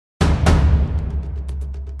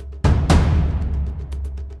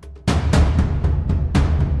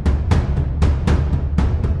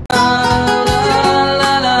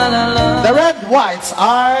whites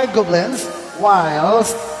are goblins,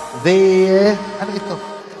 whilst the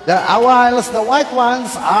whilst the white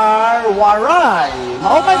ones are Waray.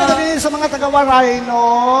 Maupay na gabi sa mga taga-Waray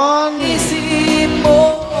noon. Isip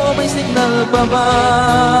mo, may signal pa ba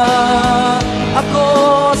ako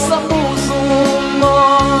sa puso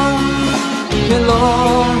mo?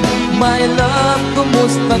 Hello, my love,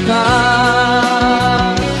 kumusta ka?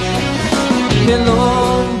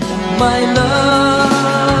 Hello, my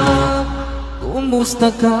love, kumusta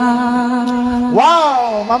ka?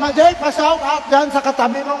 Wow! Mama Jake, pa-shout out dyan sa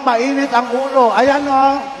katabi mong mainit ang ulo. Ayan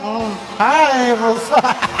o. Hi, Rosa.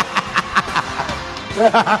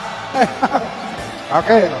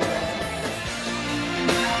 Okay.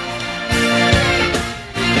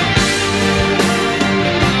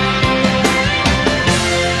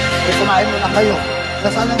 Kumain mo na kayo.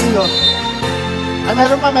 Nasaan ang iyo? Ay,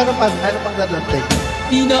 meron pang dadlanting.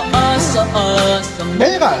 Inaasa-asang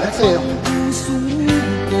there you go, let's see.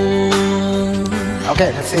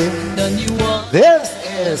 Okay, let's see. This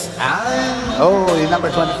is number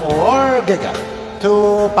 24, Giga.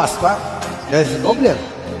 To Pasqua. This is Goblin.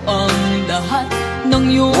 Wow,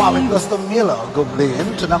 it goes to Milo,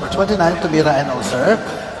 Goblin. To number 29, to Mira and Oser.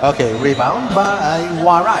 Okay, rebound by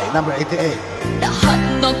Waray, number 88.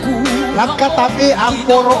 Nagkatabi ang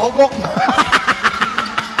puro ugok.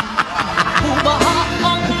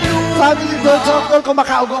 Sabi ni Don Sokol, kung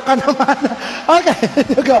makaugok ka naman. Okay,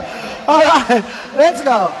 here you go. Alright, let's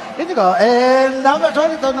go. Here you go. And number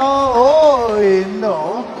 22, no. Oh,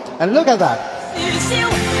 no. And look at that.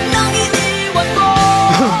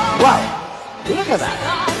 Wow, look at that.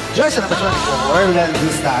 Jersey number 24, then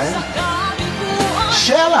this time.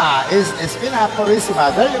 Sheila is Espina Purisima.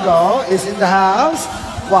 There you go. Is in the house.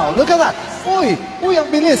 Wow, look at that. Uy, ang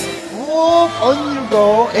bilis. Whoop, on you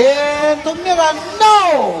go. And to Mira,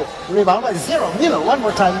 no! Rebound by 0. Milo, one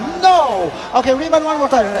more time. No! Okay, rebound one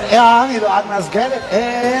more time. And Ilo Agnes get it.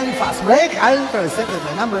 And fast break. I'll intercept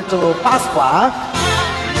my number 2, Pasqua.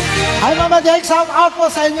 Hi, Mama Jake. Shout out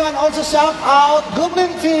po sa inyo. And also shout out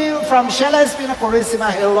Goblin team from Sheila Espina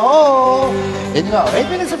Purisima. Hello! And you go.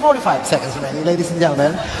 8 minutes and 45 seconds remaining, ladies and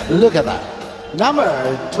gentlemen. Look at that. Number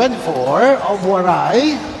 24 of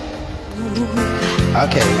Waray.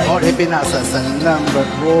 Okay, Jorge Pinasas and number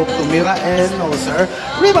 4 to Mira and Oser.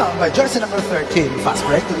 Rebound by jersey number 13. Fast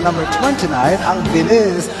break to number 29. Ang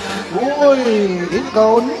bilis. Uy, in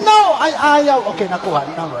go. No! Ay, ayaw. Okay, nakuha.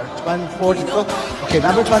 Number 42. Okay,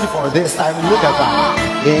 number 24. This time, look at that.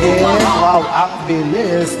 And wow, ang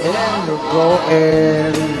bilis. And go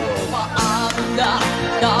and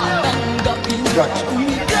gotcha.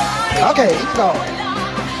 Okay, go.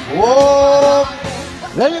 Whoa!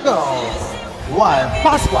 There you go. Wow,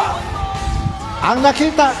 Pasqua. Ang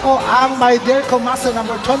nakita ko, ang my dear ko, Master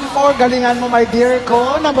number 24. Galingan mo, my dear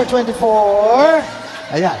ko, number 24.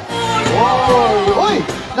 Ayan. Whoa! Uy!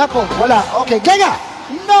 Nako, wala. Okay, Gega!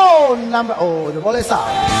 No! Number, the ball is out.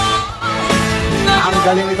 Ang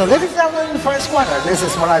galing ito. Ladies and gentlemen, in the first quarter, this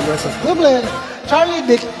is Waray versus Goblin. Charlie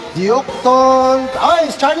Dick Diokton. Ay,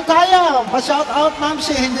 Charlie Tayang. Pa-shout out, ma'am,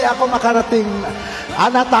 si hindi ako makarating.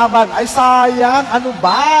 Anataban. Ay, sayang. Ano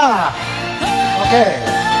ba? Okay.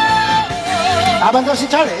 Taban daw si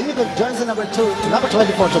Charlie. And you can join the number 2, number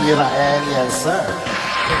 24 to Mira. And yes, sir.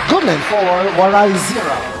 Goblin for Waray 0.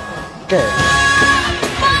 Okay.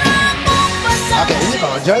 Okay, here you go.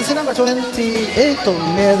 Jersey number 28 to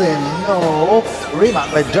Merin. No. Rebound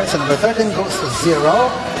by jersey number 13 goes to 0.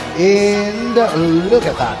 And look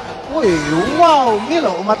at that. Uy, wow.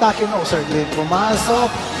 Milo, umatake no, sir. Glenn pumasok.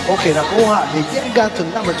 Okay, nakuha. He got to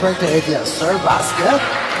number 28. Yes, sir. Basket.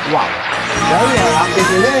 Wow. There you are. Ang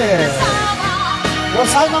bilis. Well,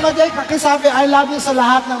 sa mga Jake, pakisabi, I love you sa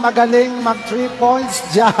lahat ng magaling mag 3 points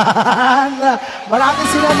dyan. Marami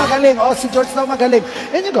sila magaling. Oh, si George daw magaling.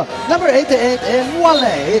 And you go. Number 88 and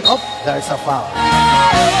Waray. Oh, there's a foul.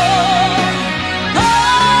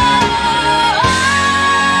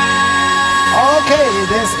 Okay,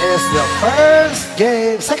 this is the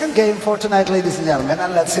second game for tonight, ladies and gentlemen.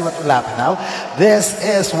 And let's see what will happen now. This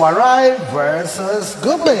is Waray versus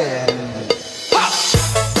Goblin.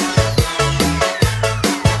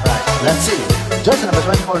 Let's see. Jersey number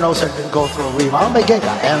 24 knows it can go through a rebound by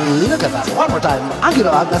Gega. And look at that. One more time. Angelo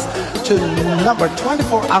Agnes to number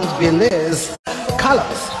 24, Ang Bilis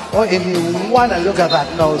Carlos. Oh, if you want to look at that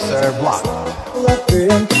no-serve block.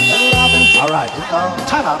 All right.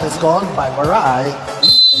 Timeout is gone by Waray.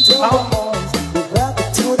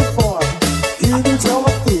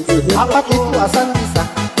 Apat ito. Asan ang isa?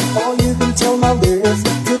 Or you can tell my lips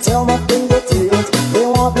to tell my fingertips they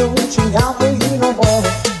won't be reaching out for you no more.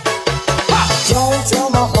 Don't tell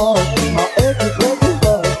my heart, my achy, broken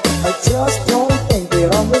heart. I just don't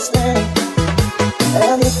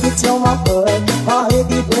tell my heart, my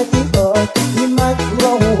achy, breaky heart, he might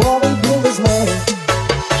grow old and kill his man.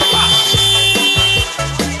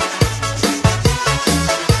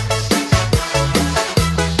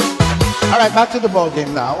 All right, back to the ball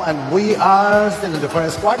game now, and we are still in the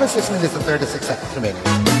first quarter, 6 minutes and 36 seconds remaining.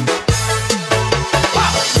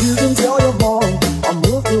 You can tell your mom I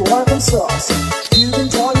moved to Arkansas. You can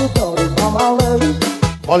tell your daughter I'm already.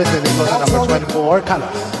 Ball is in close to number 24,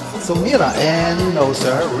 Carlos. So Mila, and no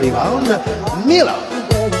sir, rebound, Mila.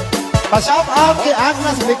 Pa-shout out kay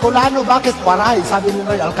Agnes Bicolano, bakit Waray? Sabi ni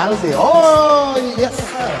Noy Alcalde. Oh, yes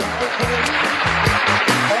sir.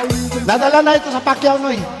 Nadala na ito sa Pacquiao,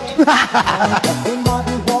 Noy.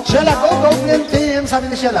 Sheila, go Goblin team,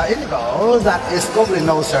 sabi ni Sheila. In goes, that is Goblin,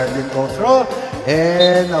 no sir, didn't go through.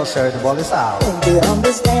 And no sir, the ball is out. They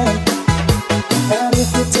understand. And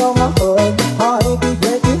if you tell my heart, my achy,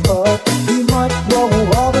 breaky heart, he might grow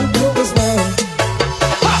old and kill his man.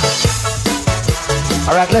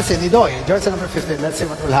 All right, let's see, Nidoy, jersey number 15, let's see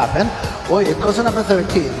what will happen. Oh, it goes to number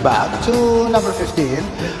 13, back to number 15.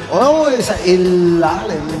 Oh, it's a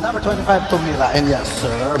ilalim, number 25, Tomila, and yes,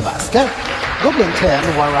 sir, basket. Goblin 10,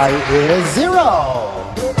 Waray is 0.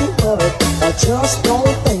 I just don't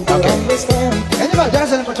think they understand. And diba,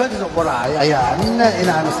 jersey number 20 is Waray, ayan,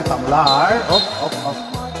 inaano si Pamlar.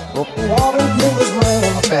 Old and kill his man.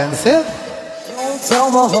 Offensive.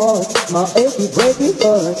 Tell my heart, my achy, breaky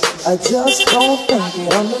heart, I just don't think you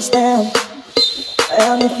understand.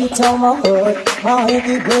 And if you tell my heart, my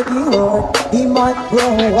achy, breaky heart, he might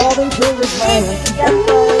grow old and kill his man.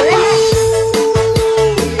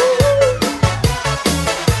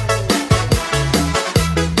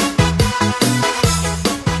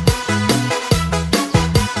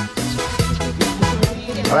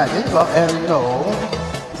 Alright, here you go, and go.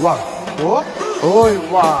 Wow. Oh,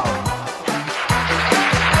 wow.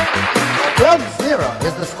 12-0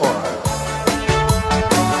 is the score.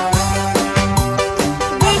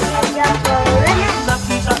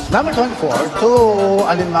 Number 24 to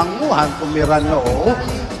Alimanguhan, tumira no.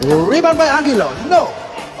 Rebound by Angelo, no.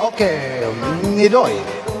 Okay, Nidoy.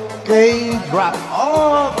 Okay, drop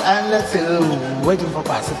off, and let's see, waiting for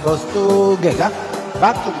pass. It goes to Gega.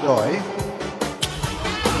 Back to Nidoy.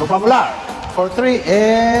 To Pamular for 3,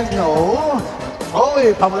 and no. Oh,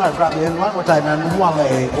 Pamular grab in one more time, and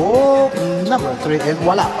Waray. Oh, number 3, and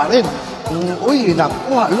wala pa rin. Uy,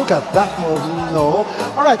 nakuha. Look at that move. No.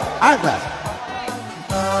 All right, Agnes.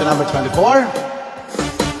 To number 24.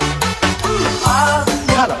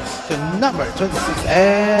 Carlos to number 26,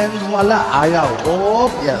 and wala. Ayaw.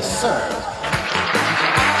 Oh, yes, sir.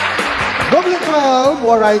 Goblin 12,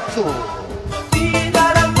 Waray 2.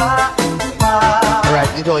 All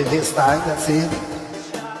right, you doing this time. Let's see.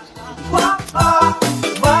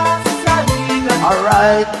 All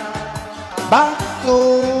right, back to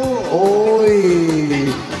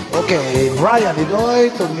okay, Brian Idoy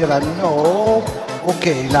to Mirano.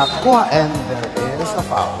 Okay, nakuha, and there is a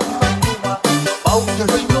foul.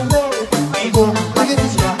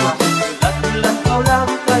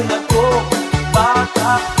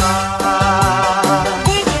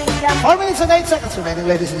 And 8 seconds remaining,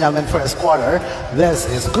 ladies and gentlemen, first quarter. This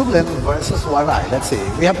is Goblin versus Waray. Let's see.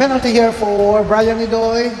 We have penalty here for Brian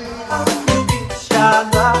Idoy.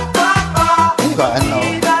 Here you go, and no.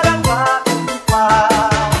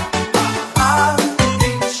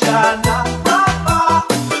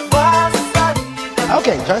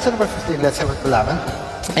 Okay, jersey number 15, let's see what will happen.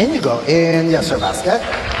 And you go in, yes sir, basket.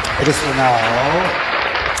 It is now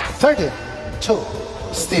 13-2.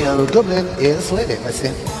 Still, Goblin is leading. Let's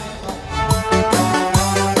see.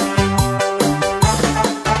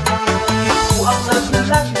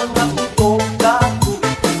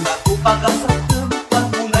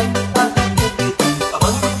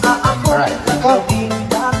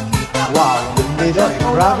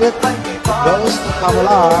 Grab it, goes to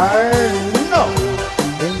Kamalar. No.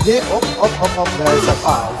 In the up, there's a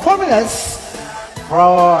foul. 4 minutes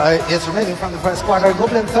is remaining from the first quarter.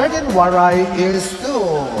 Goblin 13, Waray is 2.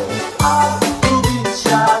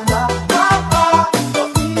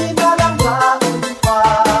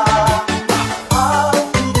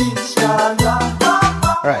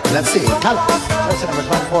 Alright, let's see. Carlos, that's number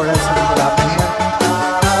 24. Let's see what happened here.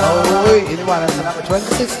 Oh, iniwanan sa number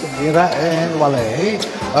 26, Tumira and Waray.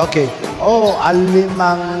 Okay. Oh,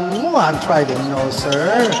 Alimanguhan tried him. No,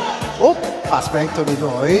 sir. Oh, pass break to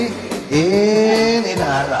Nidoy.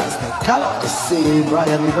 Inaharas ni Carlos. Si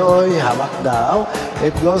Brian Nidoy, hawak daw.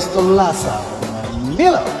 It goes to Lasa.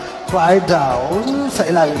 Milo. Try down sa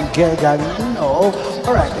ilalim. Gegan. No.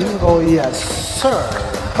 Alright, Inigo, yes, sir.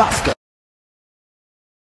 Basket.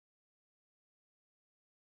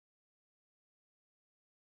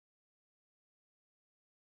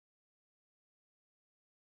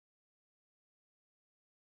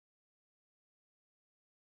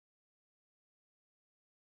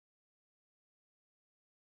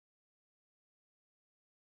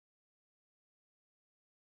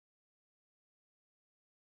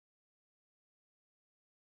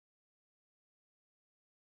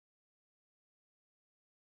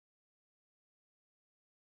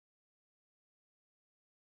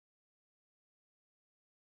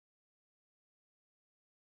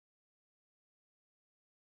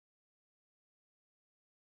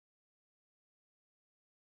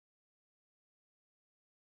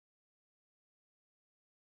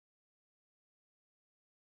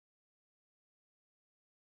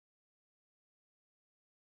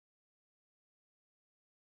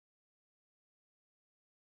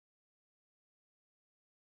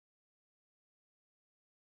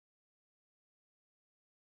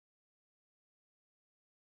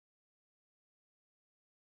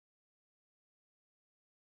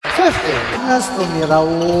 15. Nas tumira.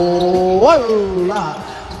 Wala.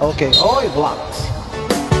 Okay, oh, it blocked.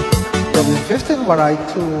 Goblin 15, Waray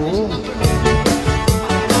 2.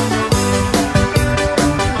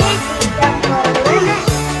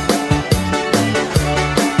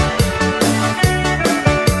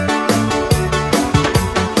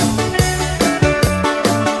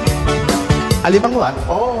 Alimang 1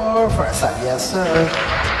 for first side. Yes, sir.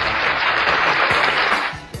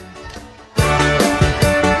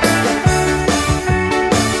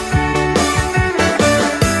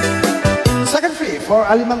 Second free for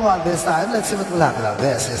Alimang 1 this time. Let's see what will happen now.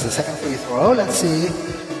 This is the second free throw. Let's see.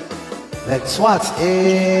 Let's watch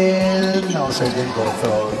in. No, sir, didn't go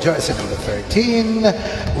through. Jersey number 13.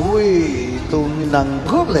 Uy, tuminang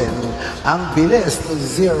Goblin. Ang bilis to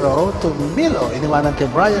 0 to Milo. Iniwanan kay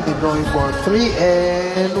Brian. Going for 3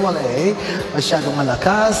 and Waray. Masyadong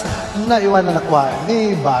malakas. Naiwanan nakuha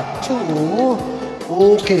ni Bato.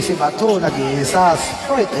 Okay, si Bato nag-iisa.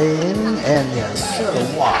 Straight in. And yes, sir.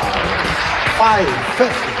 Wow.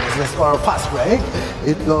 5-50 is the score. Fast break.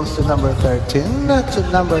 It goes to number 13 to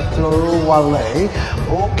number 2, Waray.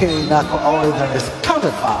 Okay, Nako Order is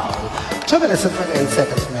counted foul. 2 minutes and 28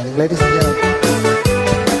 seconds remaining, ladies and gentlemen.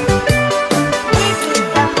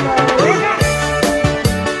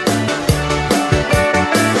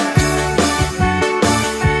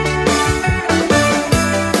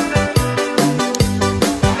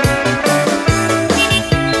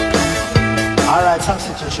 All right,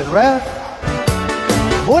 substitution ref.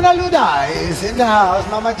 Una Luda is in the house.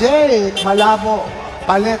 Mama Jade, malabo,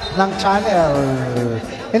 palit ng channel.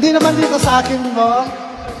 Hindi naman dito sa akin mo.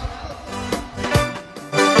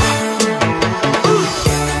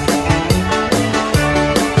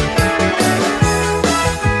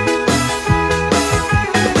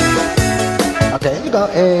 Okay, you go.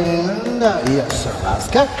 And yes, sir,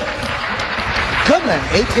 basket. Goblin,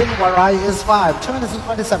 18, Waray is 5. 2 minutes and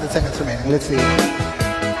 27 seconds remaining. Let's see.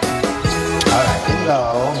 Alright, here we go.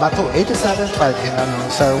 Bato, 87, right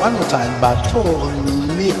in sir, one more time. Bato,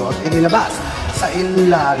 umikot, inilabas sa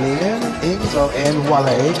ilalim, intro, and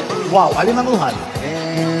Waray. Wow, alimanguhan.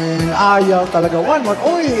 And ayaw talaga. One more.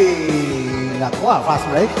 Uy! Nakuha, fast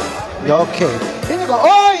break. Okay. Here we go.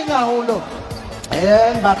 Uy! Nahulog.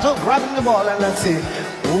 And Bato grabbing the ball, and let's see.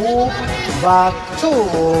 Ooh, Bato.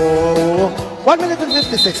 1 minute and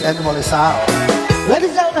 56, and the ball is out.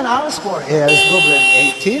 Ladies and gentlemen, our score is Goblin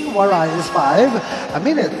 18, Waray is 5, 1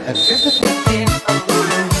 minute and 53.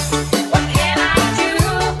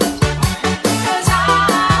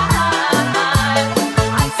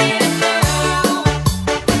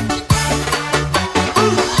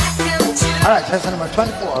 Alright, lesson number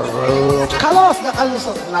 24. Kalos na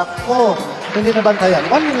kalusot. Nako, hindi nabantayan.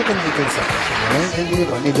 1 minute and 18 seconds. Hindi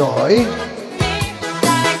ko, ni Joy.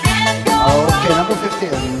 Okay, number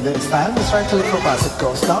 15. This time, let's try to look for pass. It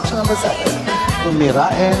goes down to number 7.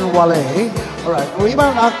 Tumira and Waray. Alright, kung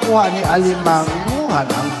iba nakuha ni Alimanguhan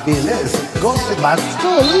ang bilis. It goes to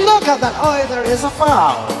Bato. Look at that. Oh, there is a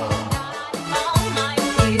foul.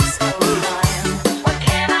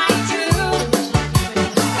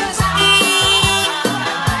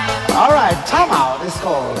 Alright, timeout is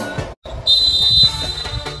called.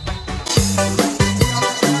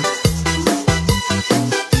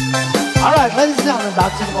 Alright, ladies and gentlemen,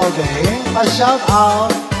 back to the ball game. Pa-shout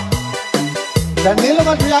out. Danilo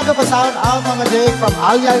Madriaga, pa-shout out, Mama Jake from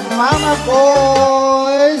Alyay Mama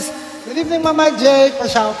Boys. Good evening, Mama Jake.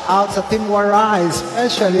 Pa-shout out sa Team Waray,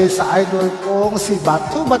 especially sa idol kong si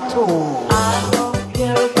Bato.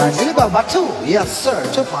 Right, sino ba? Bato? Yes, sir.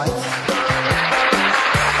 2 points.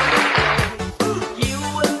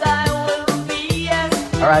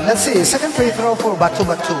 Alright, let's see. Second free throw for Bato.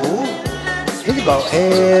 Here we go.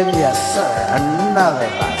 And yes, sir. Another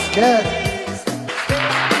basket.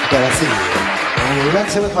 Okay, let's see.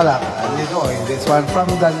 Let's see what pala. This one from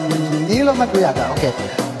Danilo Madriaga. Okay.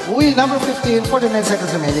 Uy, number 15, 49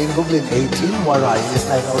 seconds remaining. Goblin 18, Waray is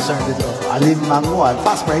like also dito. Alimanguhan.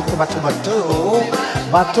 Fast break to Bato.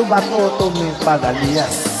 Bato tumipad.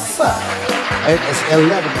 Yes, sir. It is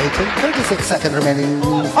 11, 18, 36 seconds remaining.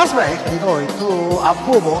 Fast break. Going to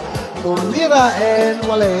Abubo. Tumira and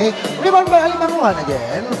Waray. Rebound by Alimanguhan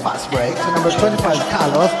again. Fast break to number 25,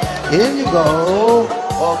 Carlos. In you go.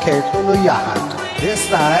 Okay, tuluyan. This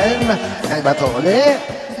time, ay Bato ulit.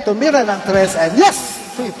 Tumira ng 3 and yes!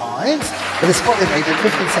 3 points. It is 14, 18,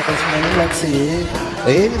 15 seconds remaining. Let's see.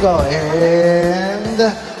 In you go. And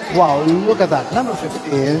wow, look at that. Number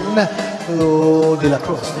 15 to De La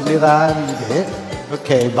Cruz. Tumira hindi.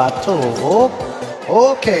 Okay, Bato.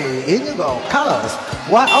 Okay, in you go. Carlos.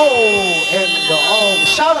 Wow. Oh, and go. Oh,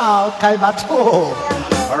 shout out kay Bato.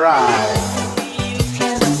 Alright.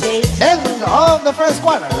 of the first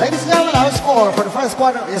quarter. Ladies and gentlemen, our score for the first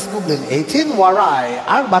quarter is Goblin 18, Waray,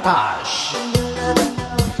 ang Batash.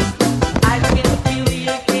 I can feel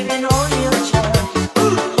you giving all your charm.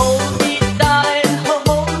 Hold me tight,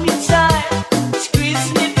 hold me tight.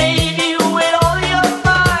 Squeeze me, baby, with all your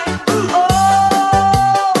might.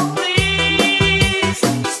 Oh, please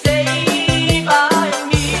stay by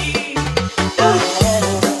me.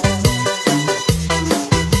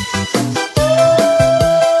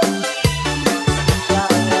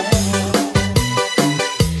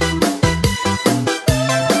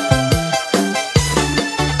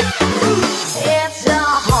 It's a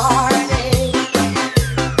heartache,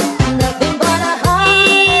 nothing but a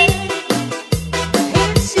heartache.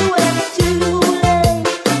 Hits you when it's too late,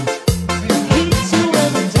 hits you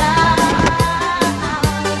when it's time.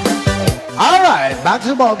 All right, back to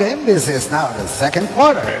the ball game. This is now the second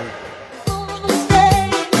quarter.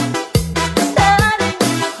 Stay, starting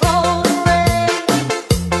in the cold rain,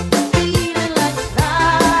 feeling like a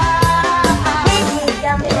star.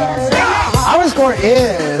 Our score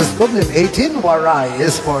is Goblin 18, Waray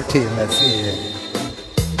is 14. Let's see.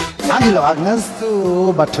 Angelo Agnes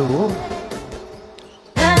to Bato.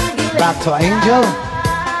 Back to Angel.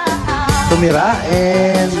 Tumira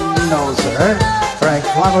and no, sir. Right,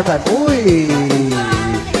 one more time. Uy!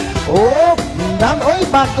 Oh! Oy,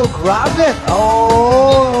 back to grab it.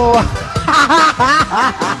 Oh!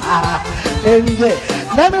 Hindi.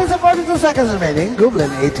 9 minutes and 42 seconds remaining.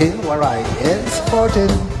 Goblin 18, Waray is 14.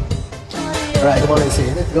 Right, what is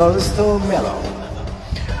it? It goes to Melo.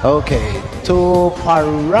 Okay, to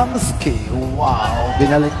Paramsky. Wow,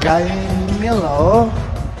 binalik kay Melo.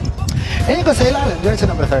 And you go sa ilalim. There's a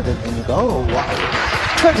number 13. And you go, wow.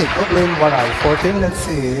 20, Goblin, Waray, 14. Let's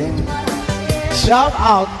see. Shout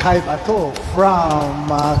out kay Bato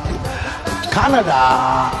from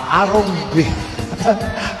Canada. Arombi.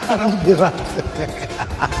 Arombirat.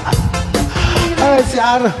 Alright, si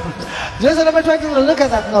Arom. Just number 22, look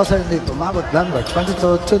at that. No, sir, dito. Mabot number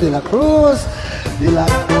 22 to De La Cruz. De La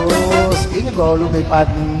Cruz. Inigo, lumipad.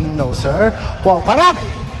 No, sir. Wow, parami.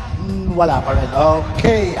 Wala pa rin.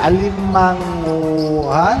 Okay,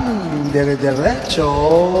 Alimanguhan. Dire-diretso.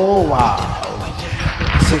 Wow.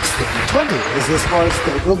 16-20 is the score.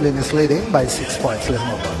 Still, Goblin is leading by 6 points. Let's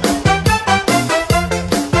move on.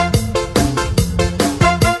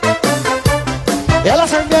 Yala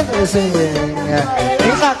Sarmiento is saying,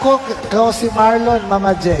 Ika ko si Marlon,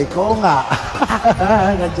 Mama J, ko nga.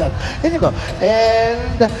 Nandiyan. Here you go.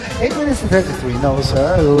 And 8 minutes and 33, no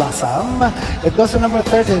sir, Lasam. It goes to number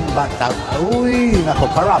 13, Bato. Uy, nako,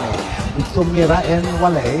 parami. Tumira and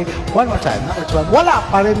Waray. One more time, number 12. Wala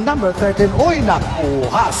pa rin, number 13. Uy,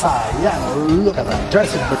 nakuha, sayang. Look at that.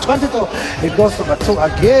 Jersey number 22. It goes to Bato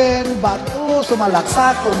again. Bato,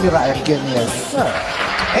 sumalaksa, tumira again. Yes, sir.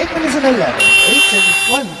 8 minutes and 11, 8 and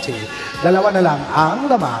 20. Dalawa na lang ang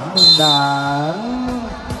lamang ng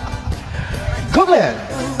Goblin.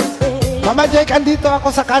 Mama Jake, andito ako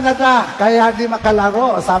sa Canada, kaya di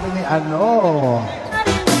makalaro. Sabi ni ano,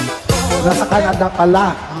 nasa Canada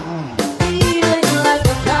pala. Feeling like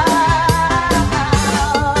a star.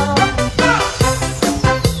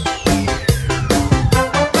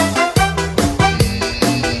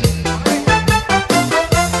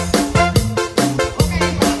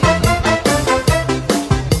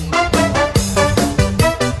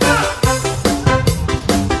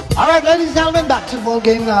 Alright, ladies and gentlemen, back to the ball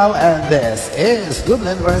game now, and this is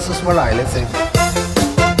Goblin versus Waray. Let's see.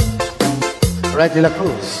 Right, De La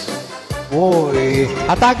Cruz. Uy,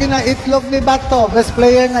 atake na itlog ni Bato. Best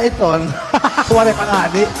player na iton. Waray pa nga,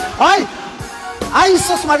 di. Ay! Ay,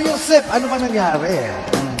 sus Mariusip! Ano ba nangyari?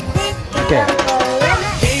 Okay.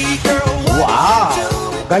 Wow!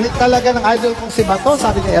 Galit talaga ng idol kong si Bato,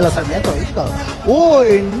 sabi ni Ella Sarmiento. Ito.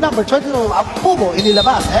 Uy, number 22, Apubo,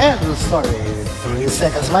 inilabas. And, sorry, 3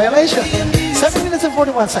 seconds violation. 7 minutes and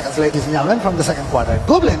 41 seconds, ladies and gentlemen, from the second quarter.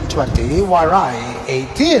 Goblin 20, Waray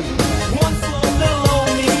 18.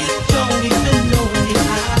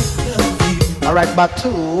 Alright,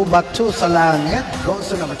 Bato sa langit. Goes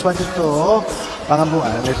to number 22,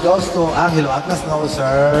 Pangambuan. It goes to Angelo Agnes, no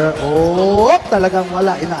sir. Oh, talagang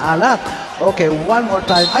wala, inaalat. Okay, one more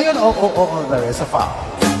time. Ayun, oh, there is a foul.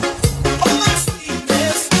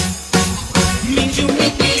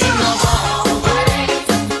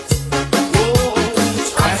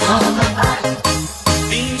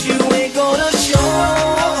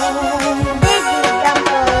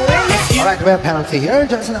 Alright, we have penalty here.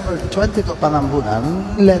 Jersey number 22, Pangambunan.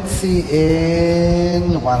 Let's see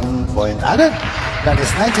in 1 point added. That is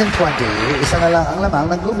 19-20. Isa na lang ang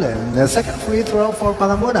lamang ng Goblin. The second free throw for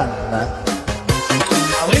Pangambunan.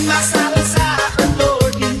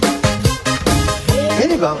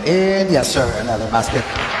 go. In, yes sir, another basket.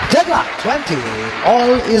 Deadlock, 20.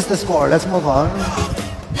 All is the score. Let's move on.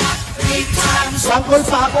 Sangkol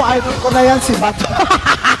pa ako, idol ko na yan si Bato.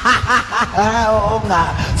 Oo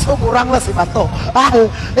nga, so kurang na si Bato.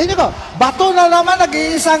 Hindi ko, Bato na naman,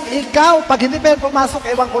 nag-iisang ikaw. Pag hindi pa pumasok,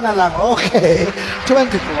 ewan ko na lang. Okay,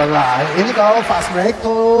 22, wala. Hindi ko, fast break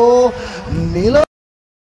to Nilo.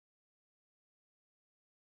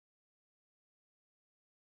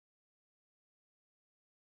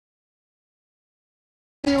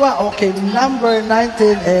 Okay, number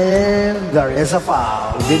 19, and there is a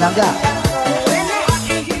foul. Binangga.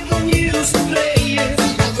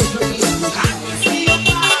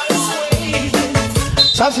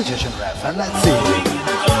 Substitution ref, and let's see.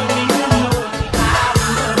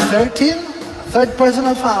 13, third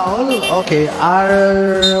personal foul. Okay,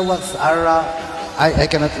 what's I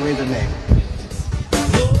cannot read the name.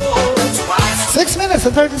 6 minutes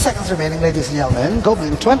and 30 seconds remaining, ladies and gentlemen.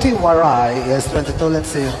 Goblin 20, Waray is 22. Let's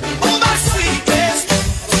see.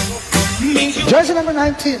 Jersey number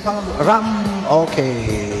 19, Ram.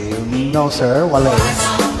 Okay, no sir, Waray.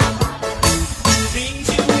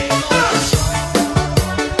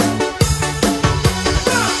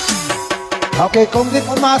 Okay, kung di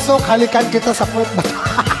pumasok, halikan kita sa court ba?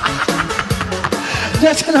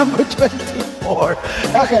 Jersey number 24.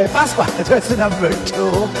 Okay, Pasqua, jersey number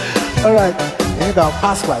 2. Alright, here you go,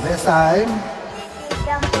 Pasqua, this time.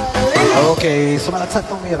 Okay, sumalagsak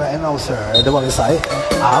tumira, and no sir, the ball is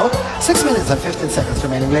out. 6 minutes and 15 seconds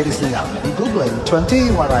remaining, ladies and gentlemen. Goblin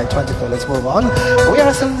 20, Waray 22. Let's move on. We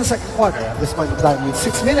are still in the second quarter at this point of time with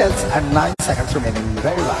 6 minutes and 9 seconds remaining.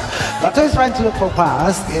 Very well. Bato is trying to look for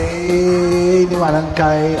pass. Iniwanan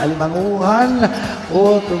kay Alimanguhan.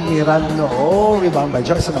 Tumira no. Rebound by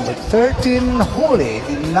Joyce number 13. Holy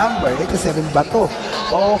number 87 Bato.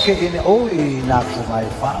 Okay, naku, may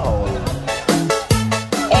foul.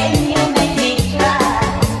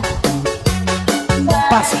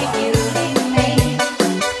 Pasqua.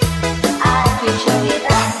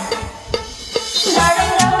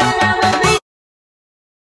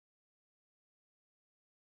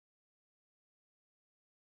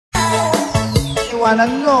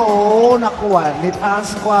 Iwanan no, nakuha ni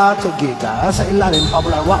Pasqua to Giga sa ilalim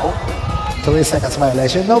Pabula. Wow. 3 seconds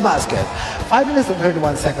violation, no basket. 5 minutes and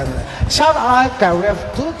 31 seconds. Shout out kay Ref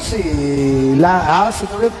Tutsi. Si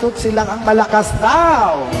Ref Tutsi lang ang malakas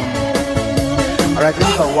daw. Alright,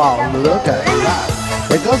 wow, look at that.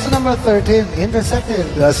 It goes to number 13, intercepted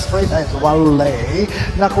the straight at Waray.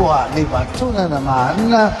 Nakuha ni Bato na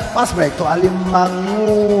naman. Pass break to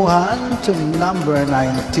Alimanguhan to number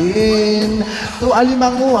 19. To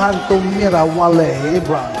Alimanguhan to Mira Waray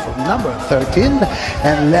Brown from number 13.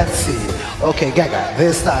 And let's see. Okay, Gaga,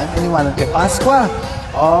 this time, iniwanan kay Pasqua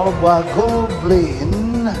of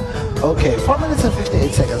Goblin. Okay, 4 minutes and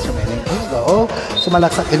 58 seconds remaining. Here we go.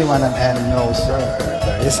 Sumalaksak iniwanan, and no sir,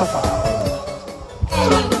 there is a foul.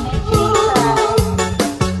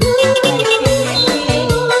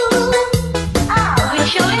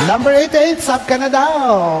 Number 88, sub ka na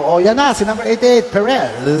daw. O yan na, si number 88,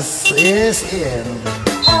 Perez is in.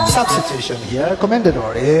 Substitution here,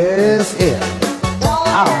 Commendador is in.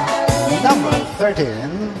 Out, number 13.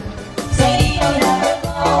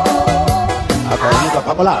 Okay, hindi pa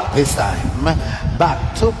pamula. This time, back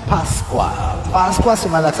to Pasqua. Pasqua,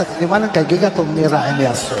 sumalaksak iniwanan kay Giga tumira in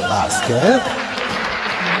the Astro basket.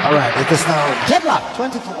 Alright, it is now deadlock.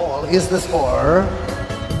 22 all is the score.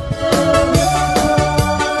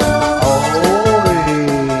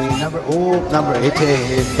 Number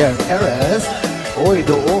 88, here, Perez. Oy,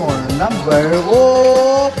 doon.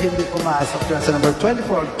 Hindi pumasok dyan sa number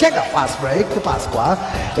 24. Kega, fast break to Pasqua.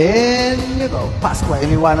 And, you go, Pasqua,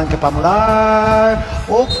 iniwanan kay Pamular.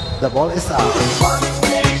 The ball is out.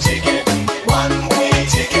 One-way ticket, one-way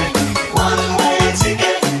ticket, one-way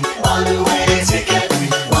ticket, one-way ticket,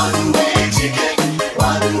 one-way ticket,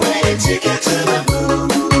 one-way ticket to the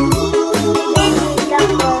moon.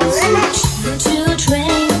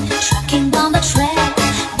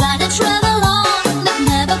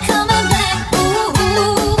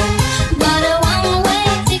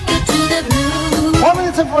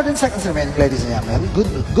 And 14 seconds remaining, ladies and gentlemen.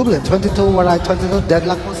 Goblin 22, Waray 22,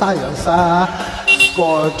 deadlock po tayo sa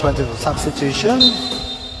score 22 substitution.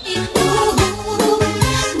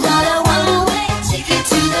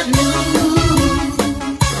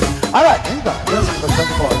 Alright, here we go. This is number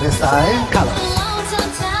 24. This time, Carlos.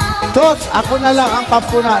 Tots, ako na lang ang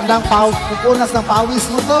pupunas ng pawis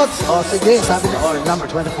mo, Tots. O sige, sabi niya, number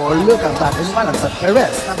 24, look ang sabi naman sa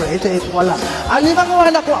Perez. Number 88, wala.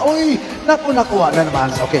 Alimanguhan nakuha. Uy, nakuha na naman.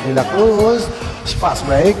 Okay, nila Cruz. Fast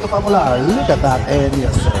break to Pamular. Look at that. And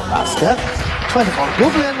yes, basket. 24.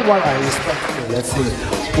 Goblin, Waray is 23. Let's see.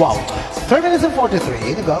 Wow. 3 minutes and 43.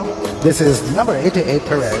 Here you go. This is number 88,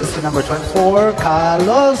 Perez. Number 24,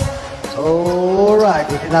 Carlos. Alright.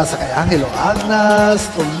 Ipinasa kay Angelo Agnas.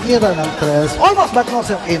 Tumira ng 3. Almost but not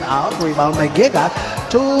in out. Rebound by Giga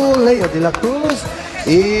to Leo de la Cruz.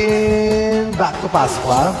 In back to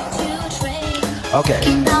Pasqua. Okay.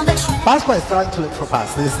 Pasqua is trying to look for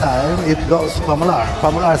pass. This time, it goes to Pamular.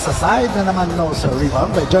 Pamular sa side na naman no, sir.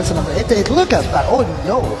 Rebound by Johnson number 88. Look at that. Oh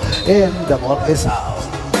no. And the ball is out.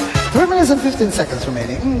 3 minutes and 15 seconds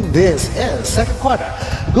remaining. This is second quarter.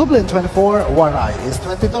 Goblin 24, Waray is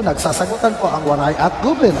 22. Nagsasagutan po ang Waray at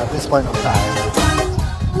Goblin at this point of time.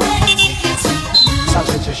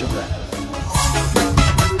 Substitution break.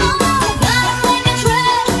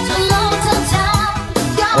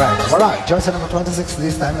 Alright, Waray. Johnson number 26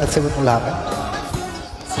 this time. Let's see what will happen.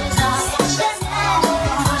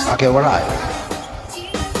 Okay, Waray.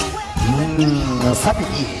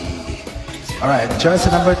 Sabi. Alright,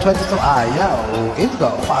 jersey number 22, Ayaw. In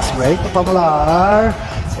go. Fast break to Pamular.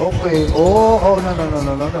 Okay. Oh, no.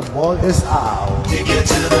 The ball is out.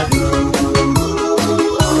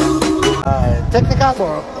 Technical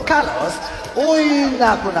for Carlos. Uy,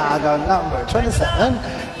 naku na agaw number 27.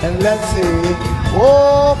 And let's see.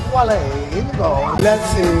 Oh, Waray. In go. Let's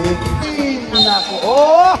see. Naku.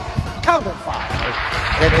 Oh, counter foul.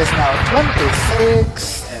 It is now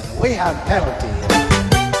 26. And we have penalty.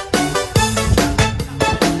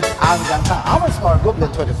 Hanggang sa our score, Goblin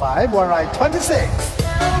 25, Waray 26.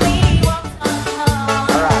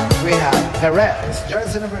 Alright, we have Perez,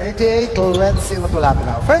 jersey number 88. Let's see what will happen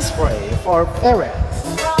now. First free for Perez.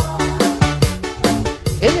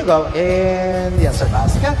 In you go, in the answer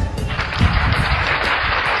basket.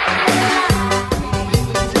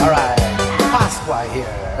 Alright, Pasqua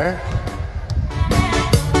here.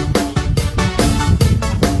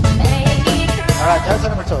 Alright, jersey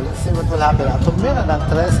number 2. Let's see what will happen now. Tumira ng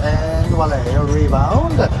 3 and Waray.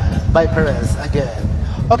 Rebound by Perez again.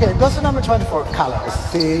 Okay, it goes to number 24, Carlos.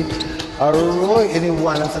 See, Roy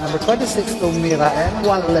iniwanan sa number 26, Tumira and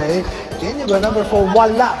Waray. In you go, number 4,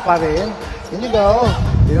 wala pa rin. In you go,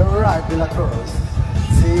 you're right, De La Cruz.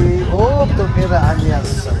 See, Tumira and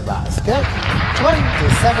yes, basket. 27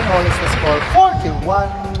 all is the score. 41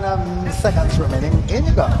 seconds remaining. In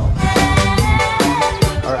you go.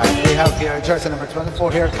 Alright, we have here jersey number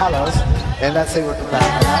 24 here, Carlos. And let's see what the plan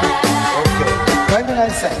is. Okay,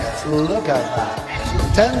 29 seconds. Look at that.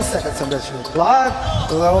 10 seconds on the shoot clock.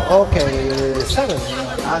 Okay, 7.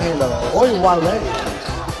 Angelo. Oy, Waray.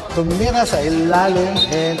 Tumira sa ilalim.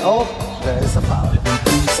 And there is a foul.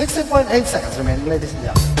 16.8 seconds remaining, ladies and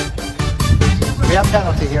gentlemen. We have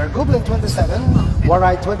penalty here. Goblin 27,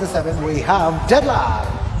 Waray 27. We have deadlock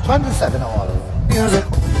 27 all.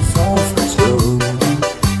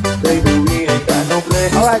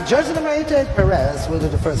 Alright, jersey number 88, Perez will do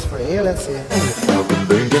the first free. Let's see.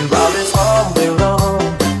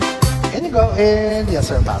 In you go in the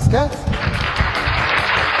answer basket.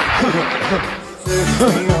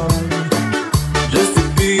 Just to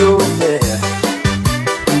be your man.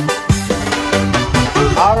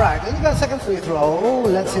 Alright, then you got second free throw.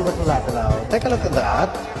 Let's see what will happen now. Take a look at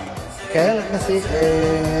that. Okay, let me see.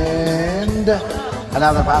 And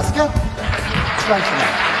another basket.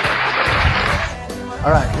 29.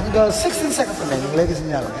 Alright, then you go 16 seconds remaining, ladies and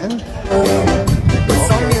gentlemen.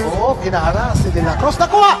 Okay, pinahara si De La Cruz.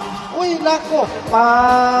 Nakuha! Uy, naku!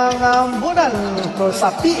 Pangambunan for sa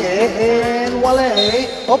PA and Waray.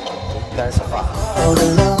 There's a foul.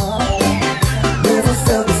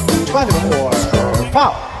 24.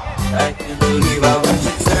 Foul. I can believe how much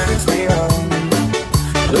it turns me on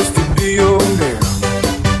just to be your man.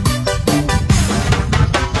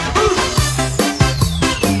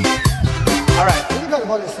 Alright, we got the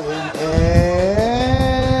ball is in.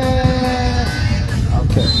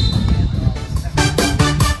 Okay.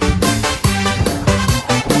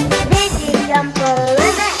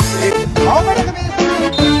 Over the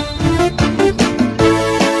committee.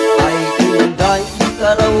 Ay inday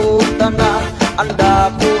karautan na ang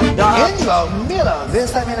dapuda. Ingo Miller.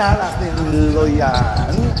 This time inaharas ni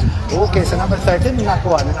Loyan. Okay, so number 13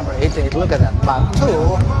 nakuha ni number 88. Look at that.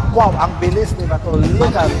 Bato. Wow, ang bilis ni Bato.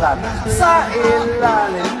 Look at that. Sa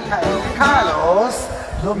ilalim kay Carlos.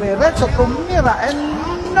 Dumiretso, tumira, and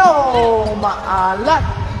no maalat.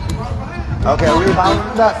 Okay, rebound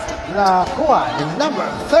na nakuha ni number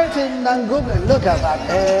 13 ng Goblin. Look at that.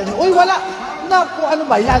 And, uy, wala. Naku, ano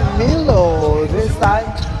ba yan? Milo. This time.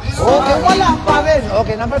 Okay, wala pa rin.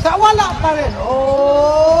 Okay, number 3. Wala pa rin.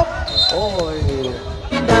 Oh. Oy.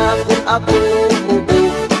 Inakot ako ubo.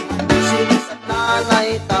 Sino sa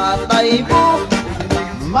nanay tatay mo?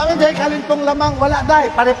 Mami Jay, pong lamang wala, day.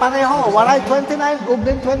 Pare-pareho. Waray 29,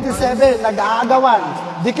 Goblin 27. Nag-aagawan.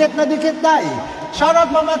 Dikit na dikit, day. Shout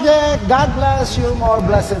out, Mama Jack. God bless you. More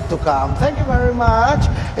blessed to come. Thank you very much.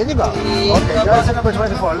 And you go. Okay, jersey number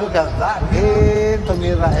 24. Look at that. In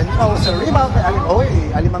Tumira. And no, sir, rebound by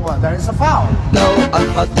Alimangwan. There is a foul. Ikaw ang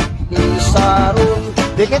mag-isarong.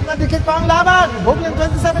 Dikit na dikit pa ang laban. Goblin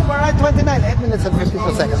 27, Waray 29. 8 minutes and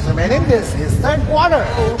 52 seconds remaining. This is third quarter.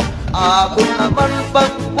 Ako naman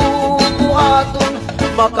pagbubuhaton.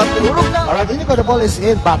 Makatulog na. Alright, here you go. The ball is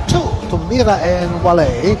in. Bato, Tumira and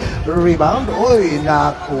Waray. Rebound. Oy,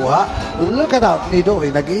 nakuha. Look at out.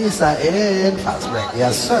 Nidoy, nag-iisa in fast break.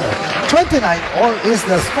 Yes, sir. 29 all is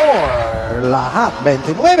the score. Lahat,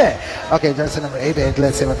 29. Okay, jersey number 88.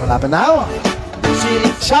 Let's see what will happen now.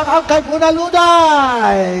 Shout out kay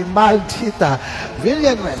Bunaluday! Maldita.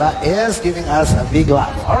 Villanueva is giving us a big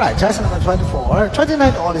laugh. Alright, jersey number 24.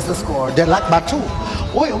 29 all is the score. Delak Bato.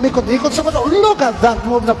 Uy, umikot-ikot sa Bato. Look at that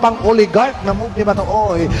move na pang-oligarch na move ni Bato.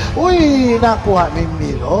 Uy, nakuha ni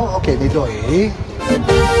Milo. Okay, ni Doy.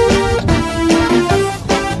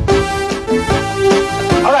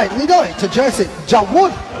 Alright, ni Doy to jersey.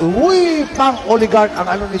 Jawud. Uy, pang-oligarch ang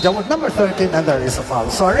ano ni Jawud. Number 13 and there is a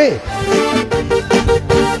foul. Sorry.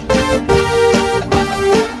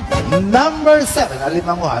 Number 7,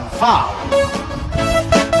 Alimanguhan, foul.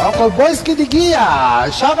 Okay, boys Kidigia.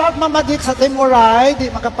 Shout out Mama Dick sa Team Waray. Di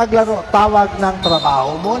makapaglaro. Tawag ng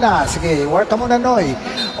trabaho muna. Sige, work ka muna, Noy.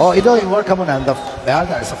 O, Idoy, work ka muna.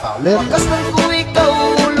 There's a foul. Wakas ng ko ikaw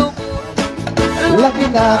ulog. Lagi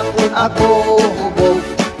na kung ako hubog.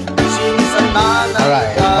 Sinsanana.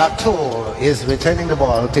 Alright, Bato is returning the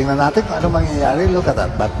ball. Tingnan natin kung ano mangyayari. Look at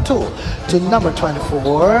that. Bato to number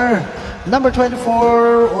 24. Number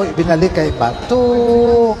 24, oy, binalik kay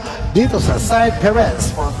Bato. Dito sa side,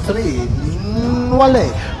 Perez for 3. Waray.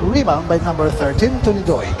 Rebound by number 13 to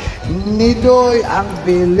Nidoy. Nidoy ang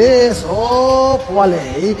bilis.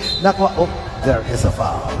 Waray. Nakuha. There is a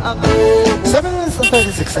foul. 7 minutes and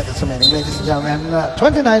 36 seconds remaining, ladies and gentlemen.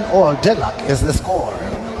 29 all. Deadlock is the score.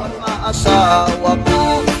 Maasawa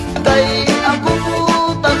ko, kay ako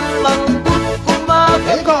putan lang kumabot.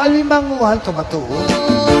 There you go, Alimanguhan to Bato.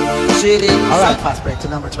 Alright, fast break to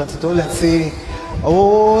number 22. Let's see.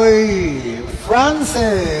 Oy,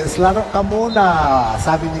 Francis, laro ka muna.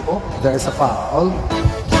 Sabi ni, there's a foul.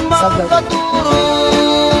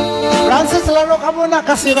 Francis, laro ka muna.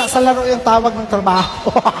 Kasira sa laro yung tawag ng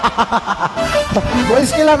trabaho. Boys,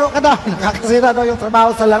 laro ka daw. Nakakasira daw yung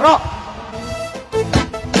trabaho sa laro.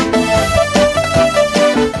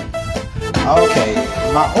 Okay,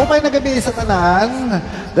 maumay na gabi sa tanan.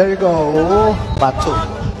 There you go. Bato.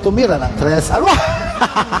 Tumira ng 3. Ano?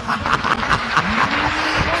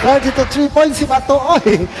 32 3 points si Bato.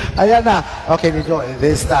 Oy, ayan na. Okay, ni Joy.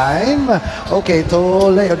 This time, okay, to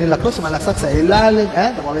Leo de la Cruz. Malaksak sa ilalim.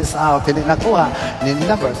 And the ball is out. Hindi nakuha ni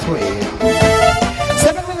number 3.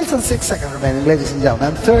 7 minutes and 6 seconds remaining, ladies and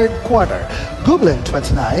gentlemen. Third quarter. Goblin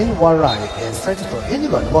 29. Waray is 32. In you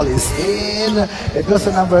go. The ball is in. It goes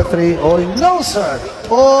to number 3. Oh, no, sir.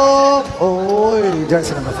 Oh,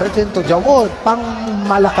 jersey number 13 to Jawod. Pang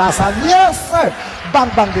malakasan. Yes, sir.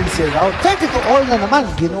 Bang-bang din siya. 32 all na naman.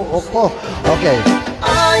 Ginuo ko. Okay.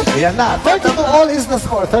 Ayan na. 32 all is the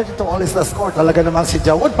score. 32 all is the score. Talaga naman si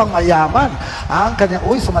Jawod. Pang mayaman. Ang kanyang,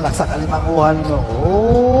 sumalaksak. Alimanguhan.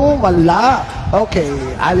 Wala. Okay.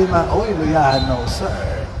 Luyan. No, sir.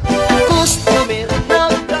 Customer na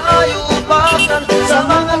tayo bakan sa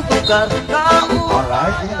mga lugar kao.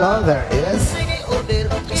 Alright, you know, there is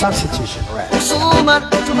substitution rest.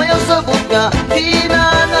 Sumayaw sa buga,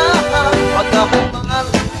 hinanaan, pagkakumangan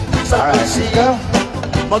sa Alright,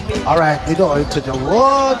 Alright, ito to the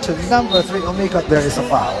wall, to number 3, umikot, there is a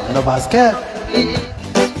foul. No basket.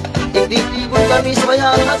 Ititibon kami sa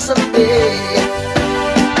bayan at sabi.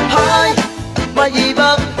 Hay,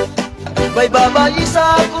 mayibang, may babayi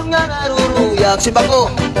sa akong nga naruruyak si Bako.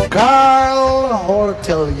 Carl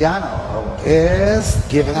Horteliano is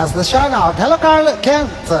giving us the shout out. Hello, Carl. Kent.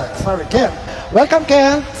 Kent. Welcome,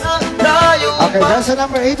 Kent. Okay, that's the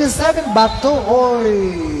number 87. Bato.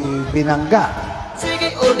 Binangga.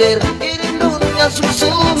 Sige, order. Inindun nga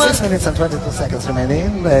susuman. 6 minutes and 22 seconds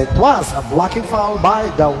remaining. It was a blocking foul by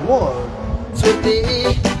the wall.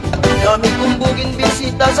 Swerte, kami kumbugin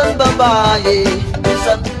bisita sa babae.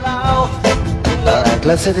 Sa lao. Alright,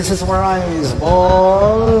 let's see. This is Waray's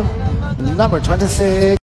ball. Number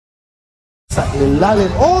 26. Sa ilalim.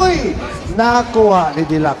 Nakuha ni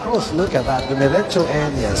De La Cruz. Look at that. Dumiretso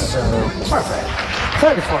and yes, sir. Perfect.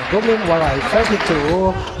 34. Goblin Waray.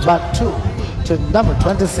 32. Bato to number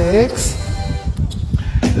 26.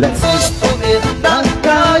 Let's see. Nang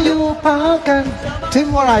kayo Pakan.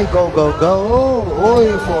 Team Waray, go, go, go.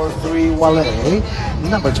 Oy, 4-3, Waray.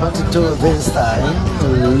 Number 22 this time.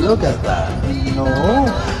 Look at that. No.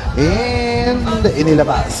 And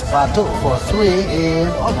inilabas. Bato, 4-3.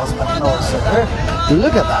 And almost but no, sir.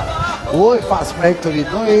 Look at that. Oy, fast break to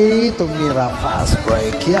Ridoy. Tumira, fast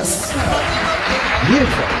break. Yes.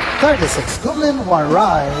 Beautiful. 36, Goblin,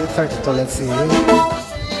 Waray. 32, let's see.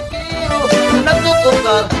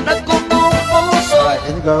 Right,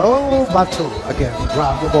 and go, Bato. Again,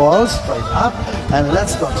 grab the ball, straight up. And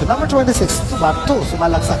let's go to number 26, Bato.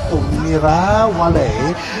 Sumalaksak to Mira,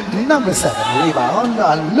 Waray. Number 7, rebound.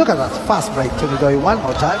 And look at that fast break to Nidoy one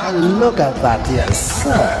more time. And look at that, yes,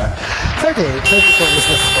 sir. 38, 34 is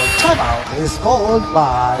the score. Timeout is called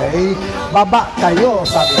by Baba Kayo.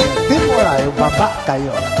 Sabi niya, Team Waray, Baba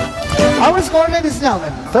Kayo. Our score, ladies and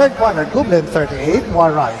gentlemen, third quarter, Goblin 38,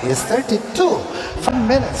 Waray is 32. 5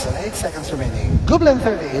 minutes and 8 seconds remaining. Goblin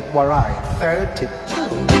 38, Waray 32.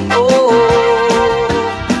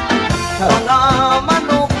 Mga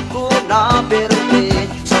manok ko na berde,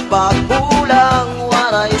 sa pagkulang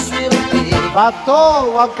waray swerte.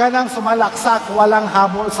 Bato, huwag ka nang sumalaksak, walang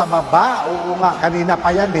habol sa baba. Oo nga, kanina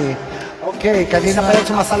pa yan eh. Okay, kanina pa yan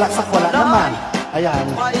sumasalaksak, wala naman. Ayan,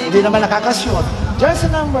 hindi naman nakakashoot.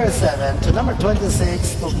 Jersey number 7 to number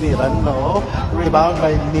 26 to Mirano. Rebound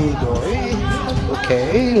by Nidoy.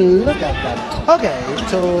 Okay, look at that. Okay,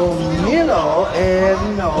 to Milo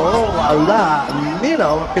and no, wala.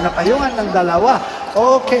 Milo, pinapayungan ng dalawa.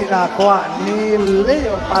 Okay, nakuha ni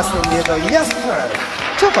Leo pass ni Milo. Yes, sir.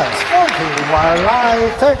 2 points, 40,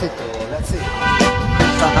 Waray 32. Let's see.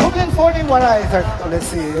 Goblin 40, Waray 32.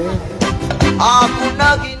 Let's see. Ako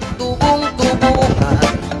naging tubong-tubungan.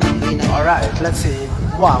 Alright, let's see.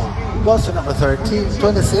 Wow. Goes to number 30,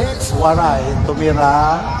 26, Waray,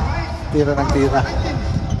 tumira. Tira ng tira.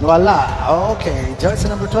 Wala. Okay.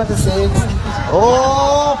 Jersey number 26.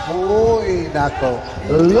 Oh, boy. Nako.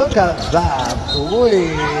 Look at that.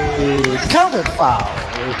 Boy. Counted foul.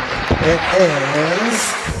 It is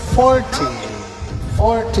 40.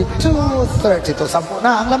 42, 32. 10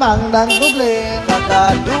 na ang lamang ng Goblin.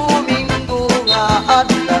 Pagka-Domingo nga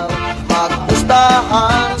adlaw,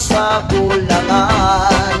 magpustahan sa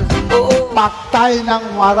kulangan. Oo, Paktay ng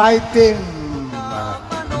Waray team.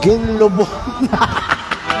 Ginlubog na.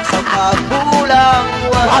 sa pagkulang Grabe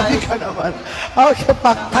waray ka naman. Okay,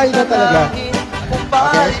 paktay na talaga.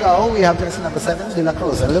 Okay, so we have jersey number 7, De La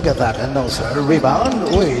Cruz. And look at that. And no, sir. Rebound.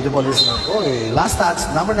 Uy, the ball is not. Uy, last touch,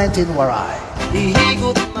 number 19, Waray.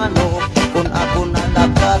 Ihigot manok, kung ako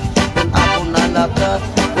nalakat, kung ako nalakat,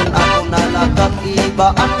 kung ako nalakat, iba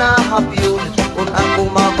ang nahapyol, kung ako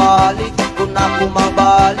mabalik, kung ako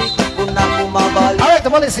mabalik, kung ako mabalik. Alright, the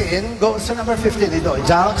ball is in. Goes to number 15, Nidoy.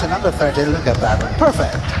 Down to number 30. Look at that.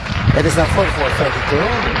 Perfect. It is now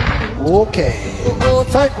 44-32. Okay.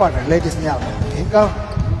 Third quarter, ladies and gentlemen. Here you go.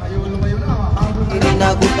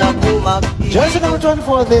 Ininagot ako Jersey number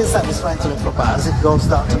 24, this time is trying to look for pass. It goes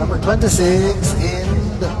down to number 26 in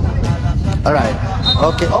the... Alright.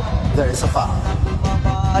 Okay. Oh, there is a foul.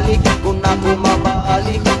 mabalik, kung ako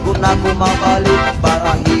mabalik, kung ako mabalik,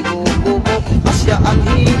 para himukumok. Asya ang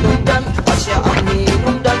hinundan, asya ang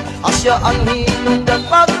hinundan, asya ang hinundan,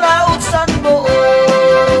 pagrausan mo.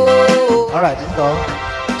 Alright, ito.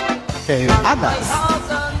 Okay, Anas.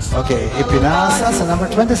 Okay, ipinasa sa number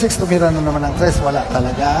 26. Tumira na naman ng 3. Wala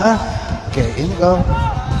talaga. Okay, in go.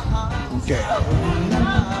 Okay.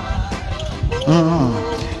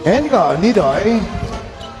 And go, Nidoy.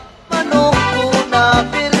 Manok ko na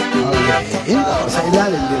pilpi. Okay, in go. Sa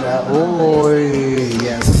ilalim nila. Oy,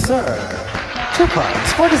 yes sir. 2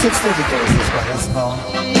 points. 46-32 is this one. Yes, no?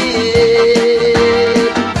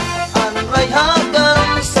 Anray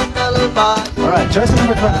hanggang sa kalba. Alright, jersey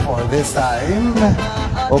number 24 this time.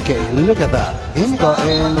 Okay, look at that. In go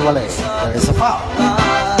and Waray. There is a foul.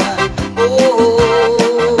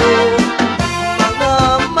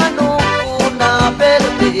 Mga manok ko na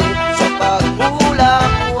perde, sa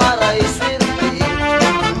pagkulang waray swerte,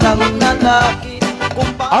 ng lalaki kung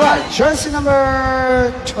Alright, jersey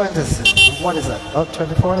number 26. What is that? Oh,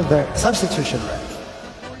 24 there. Substitution ref.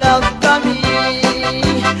 pakulang kami,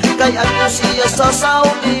 kay ano siya sa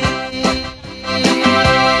Saudi.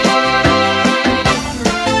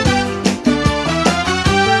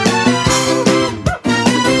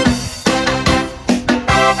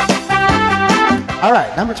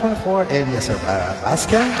 Alright, number 24, and yes sir,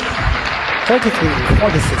 basket.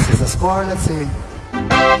 33-46 is the score. Let's see.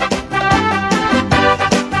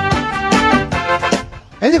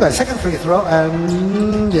 And you got second free throw,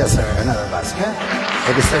 and yes sir, another basket.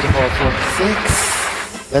 It is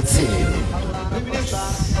 34-46. Let's see.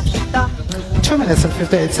 2 2 minutes and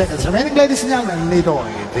 58 seconds remaining, ladies and gentlemen. Nidoy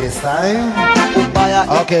this time.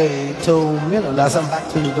 Okay, to Milo, lasang back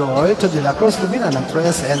to Nidoy, to De La Cruz, lumina ng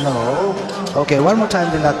 3 and no. Okay, one more time,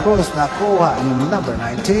 De La Cruz, nakuha ng number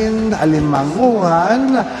 19,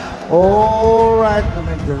 Alimanguhan. Alright,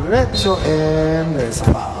 diretso, and there's a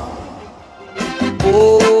foul.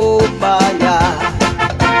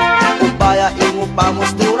 Upaya ing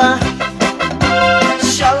pamustura.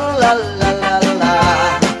 Shalalala.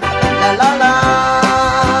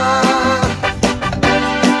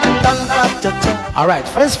 Alright,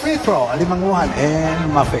 first free throw, Alimanguhan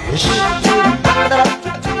and Mafish.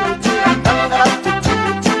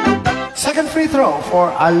 Second free throw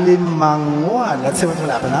for Alimanguhan. Let's see what will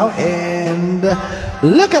happen now. And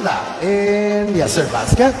look at that. And yes, sir,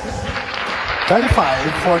 basket.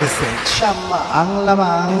 35-46. Siyam ang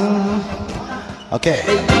lamang. Okay.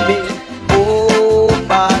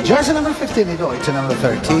 Jersey number 15, Nidoy to number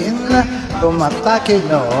 13. Tumatake,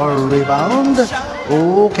 no rebound.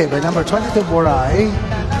 Okay, by number 22, Waray.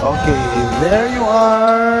 Okay, there you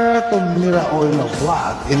are. Tumira oil of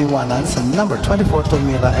blood. Iniwanan sa number 24,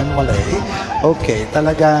 Tumira and Waray. Okay,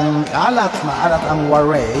 talagang maalat ang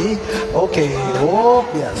Waray. Okay, oh,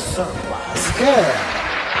 yes, sir, basket.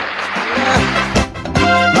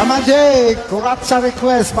 Mama J, kurat sa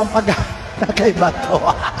request, pampagana kay Bato.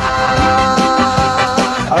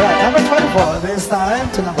 Alright, number 24 this time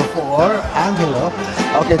to number 4, Angelo.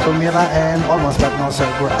 Okay, Tumira and almost but no serve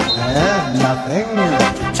grab. Nothing.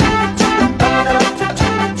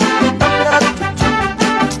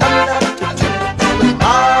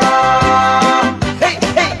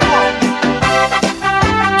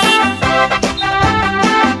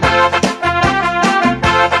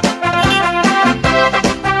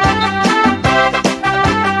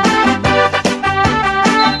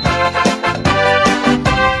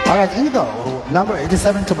 Number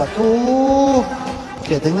 87 to Bato.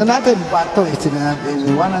 Okay, tingnan natin. Bato,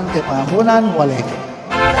 iniwanan kay Pangabunan, Waray.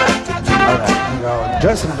 Alright, we go.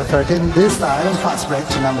 Jersey number 13 this time. Fast break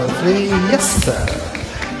to number 3. Yes, sir.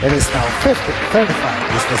 It is now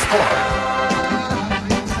 50-35 is the score.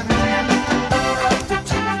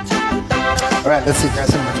 Alright, let's see.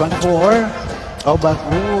 Jersey number 24. Oh, but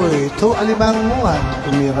uy, to Alimanguhan.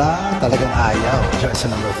 Tumira, talagang ayaw. Jersey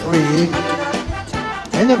number 3.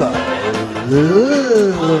 And you go.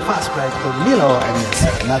 Fast break to Milo and yes,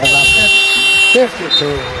 another basket.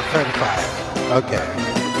 50-35. Okay.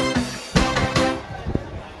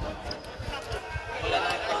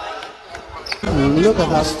 Look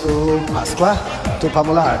at us to Pasqua, to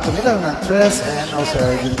Pamular, to Milo and Tres, and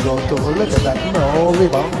also you go to look at that. No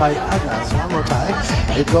rebound by Agnes. One more time.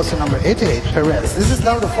 It goes to number 88, Perez. This is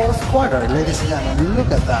now the fourth quarter, ladies and gentlemen.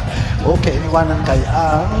 Look at that. Okay, iniwanan kay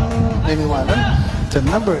iniwanan to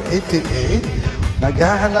number 88,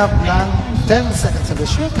 naghahanap ng 10 seconds on the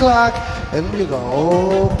shoot clock, and we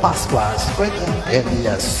go, Pasqua, straight in,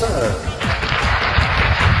 yes, sir.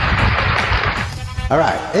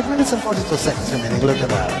 Alright, 8 minutes and 42 seconds remaining, look at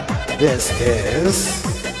that. This is,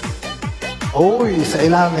 sa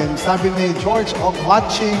ilalim, sabi ni George,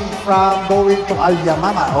 watching from going to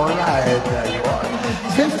Al-Yamama. Alright, there you are.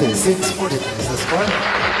 56-43 is the score.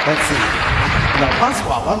 Let's see. Now,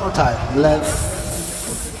 Pasqua, one more time.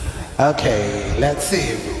 Okay, let's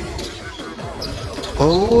see.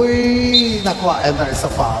 Uy, nakuha, and there is a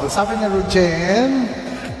foul. Sabi ni Rujen,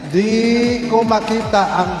 di ko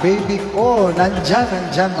makita ang baby ko.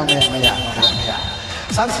 Nandyan, mamaya.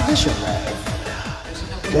 Substitution, right?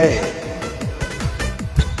 Okay.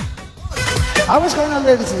 I was going on,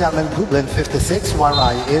 ladies and gentlemen. Goblin 56,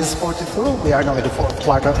 Waray is 42. We are now in the fourth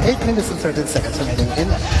quarter. 8 minutes and 13 seconds remaining in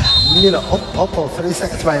Milo. 3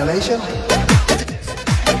 seconds violation.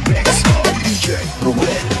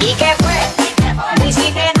 ¿Y qué fue? No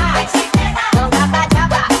hiciste nada. Con tanta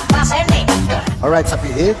chapa, va a ser ni. Alright, sabi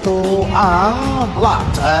ito ang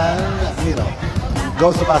blocked and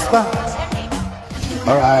goes to Pasqua.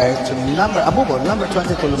 Alright, Abubo, number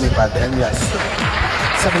 22 lumipad, and yes,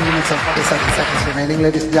 7 minutes and 47 seconds remaining,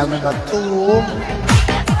 ladies and gentlemen, but 2.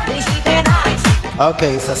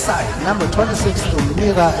 Okay, sa side, number 26 to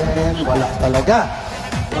Lumira, and wala talaga.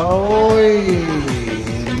 Oy,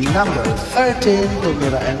 number 13 to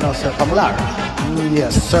Mira and no sir Pamular.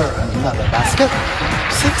 Yes, sir, another basket.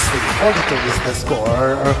 60-42 is the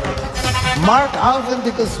score. Mark Alvin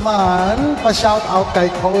de Guzman, pa-shout out kay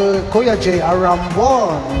Kuya J.R.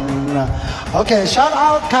 Rambon. Okay, shout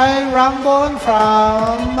out kay Rambon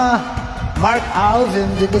from Mark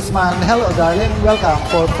Alvin de Guzman. Hello, darling. Welcome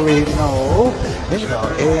for free. No. Here we go.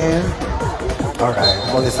 And, alright,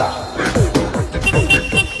 what is that?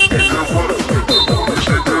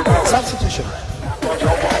 Substitution.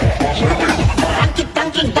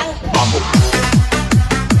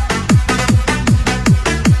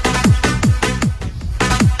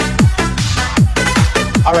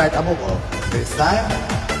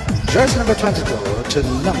 Jersey number 22 to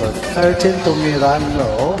number 13 to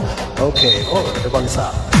Mirano. Okay, oh, ibang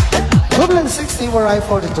isa. Goblin 60, Waray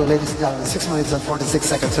 42. Ladies and gentlemen, 6 minutes and 46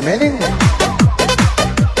 seconds remaining.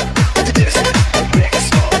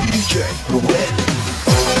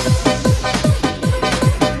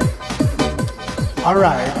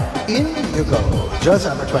 Alright, in you go. Jersey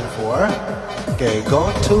number 24. Okay, go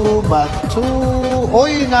to Bato.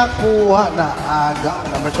 Oy, nakuha na aga.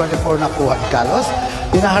 Number 24 nakuha ni Carlos.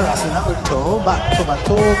 Pinaharas na number 2.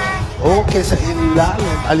 Bato. Okay, sa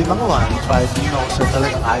ilalim. Alimanguan. Try to know, sir,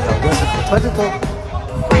 talagang ayaw. Jersey number 22.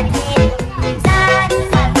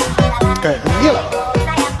 Okay, yellow.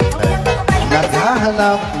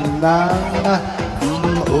 Naghahanap ng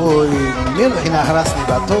Milo, hinaharas ni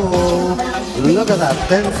Bato. Look at that,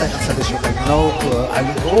 10 seconds additional. No,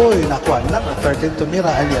 nakuha. Number 13 to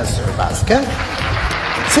Mira alias Sir Basket.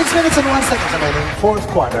 6 minutes and 1 second remaining. Fourth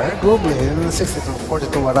quarter. Goblin,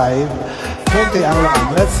 62-42 arrive. 20 ang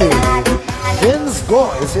lang. Let's see. Vince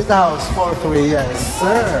Go is in the house. 4-3, yes,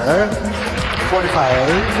 sir.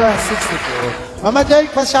 45-62. Mama Jake,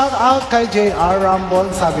 pa-shout out kay J.R. Rambon.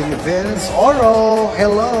 Sabi ni Vince. Oro,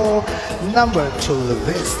 hello. Number 2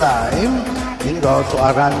 this time. Here you go to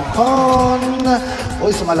Arancon.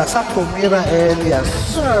 Uy, sumalaksak to Mira Elias.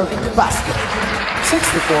 Sir Basket.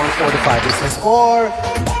 64-45 is the score.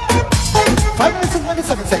 5 minutes and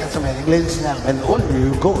 27 seconds remaining. Ladies and gentlemen, all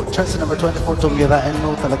you go. Chance number 24 to Mira and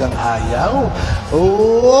no talagang ayaw.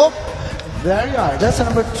 Oh, there you are. That's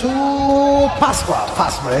number 2, Pasqua.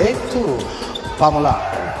 Fast break to Pamular.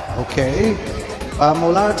 Okay.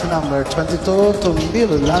 Pamular to number 22 to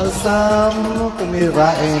Lalsam to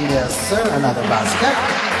Mira and yes, sir, another basket.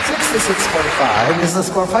 66-45 is the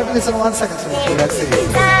score. 5 minutes and 1 second. Let's see.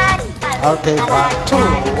 Okay, back to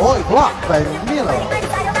blocked by Milo.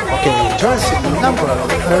 Okay, jersey number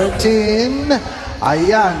 13.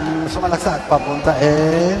 Ayan, sumalaksak, papunta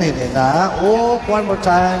and hindi na. Oh, one more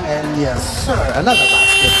time and yes, sir, another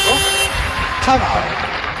basket. Oh, time out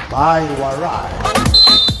by Waray.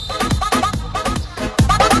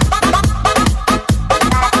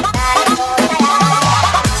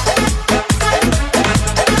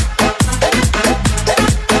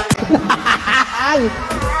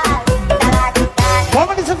 One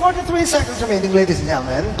minute and 43 seconds remaining, ladies and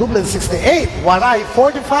gentlemen. Goblin 68, Waray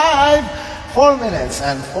 45. 4 minutes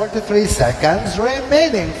and 43 seconds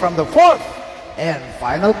remaining from the fourth and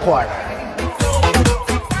final quarter.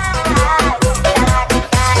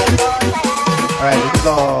 Alright, let's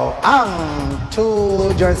go. Ang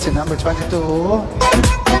to jersey number 22.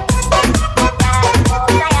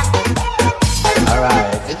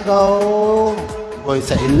 Alright, let's go. Boy,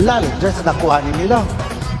 sa ilalim, jersey nakuha ni Milo.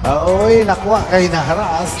 Uy, nakuha kay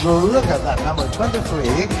naharas. Look at that, number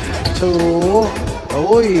 23 to,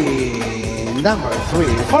 number 3.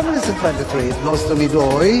 4 minutes and 23. It goes to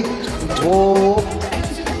Lidoy. Oh,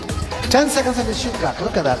 10 seconds on the shoot clock.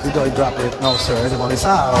 Look at that. Lidoy drop it. No, sir. The ball is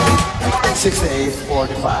out.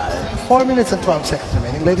 68-45. 4 minutes and 12 seconds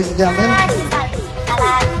remaining. Ladies and gentlemen.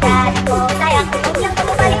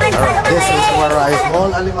 This is Waray's ball.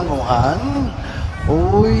 Alimanguhan.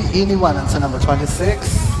 Uy, iniwanan sa number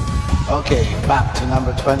 26. Okay, back to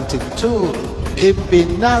number 22.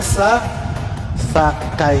 Ipinasa sa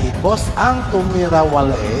kay Boss ang tumira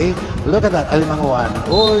Waray. Look at that, Alimanguan.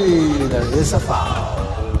 Uy, there is a foul.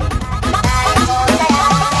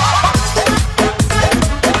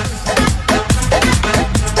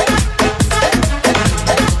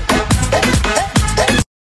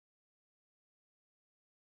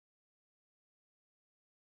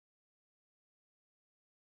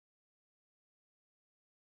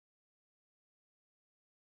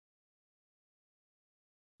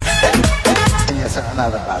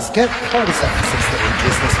 Another basket, 47-68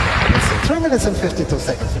 business point. 3 minutes and 52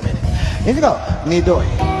 seconds remaining. Here you go, Nidoy.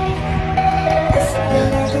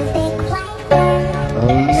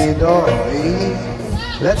 Nidoy.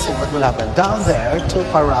 Let's see what will happen. Down there to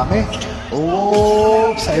Parami.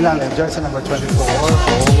 Oh, sa ilalim, jersey number 24. Oh,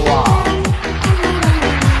 wow.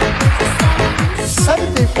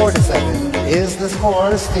 70-47 is the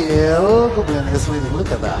score. Still, Goblin is winning. Look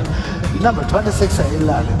at that. Number 26 sa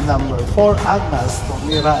ilalim. Number 4, Agnes,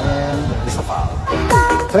 Tumira, and isa foul.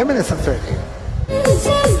 3 minutes and 30.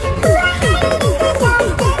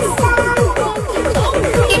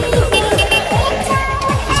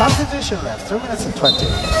 Substitution left. 3 minutes and 20.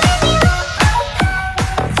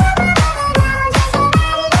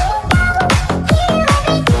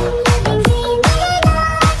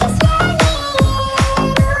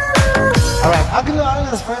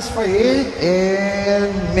 Agnes first free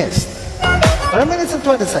and missed. 3 minutes and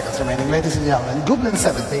 20 seconds remaining, ladies and gentlemen. Goblin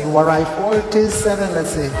 70, Waray 47.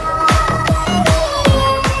 Let's see.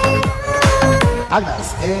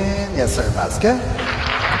 Agnes in, yes sir, basket.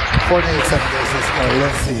 48 seconds.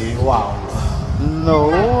 Let's see. Wow.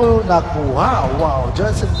 No, nakuha. Wow.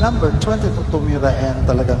 Jersey number 22 tumira and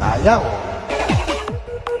talagang ayaw.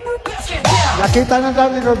 Nakita na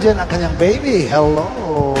daw ni Rogen ang kanyang baby.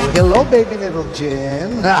 Hello. Hello, baby ni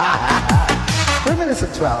Rogen. 3 minutes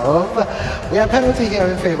and 12. We have penalty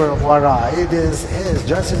here in favor of Waray. This is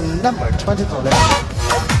jersey number 22.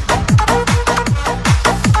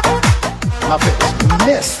 Muffet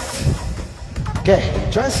missed. Okay,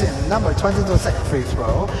 jersey number 22, second free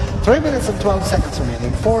throw. 3 minutes and 12 seconds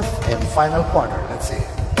remaining. Fourth and final quarter. Let's see.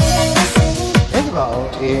 In the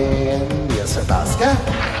ball in yes, sir, basket.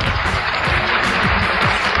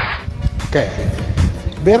 Okay.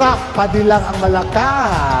 Bira, padilang ang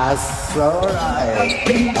malakas.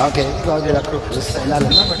 Alright. Okay, go de la Cruz. Sa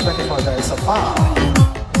ilalim number 24, there is a foul.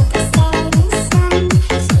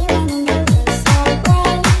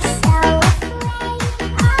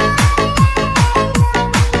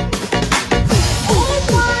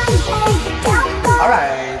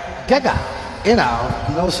 Alright, Gega, in out,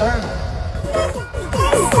 no sir.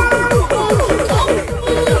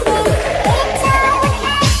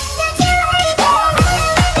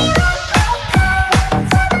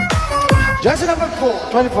 Jersey number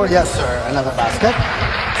 24, yes sir, another basket.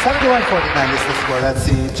 71-49 is the score. Let's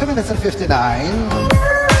see, 2 minutes and 59.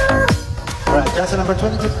 Alright, jersey number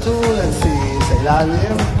 22, let's see, sa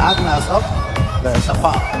ilalim, Agnes up, there's a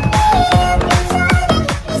foul.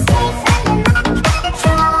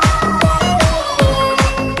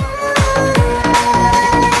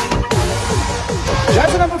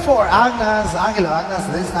 Jersey number 4, Agnes, Angelo, Agnes,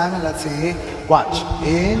 this time, let's see, watch,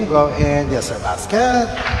 in, go in, yes sir, basket.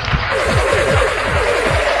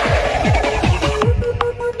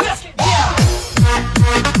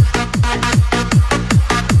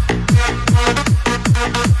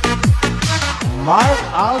 Mark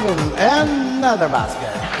Alvin, another basket.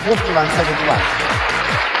 51-71.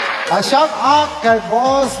 A shout out kay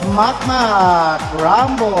Boss Macmac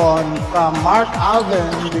Rambon from Mark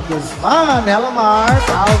Alvin because man, hello Mark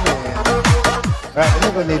Alvin. Right,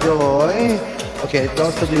 ano ba ni Joy? Okay, it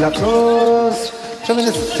goes to De La Cruz. 2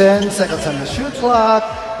 minutes 10 seconds on the shoot clock.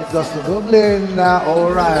 It goes to Goblin.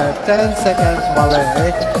 Alright, 10 seconds.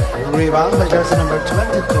 Waray. Rebound by jersey number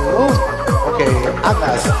 22. Okay,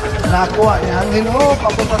 Agnes. Nakuha ni Angelo.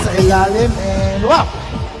 Papunta sa ilalim. And wow!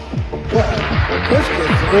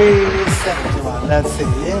 53-71. Let's see.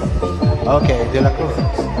 Okay, De La Cruz.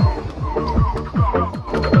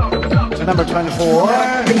 To number 24.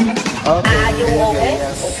 Okay. Okay.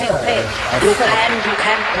 You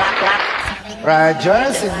can clap. Right,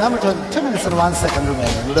 jersey number 2 minutes and 1 second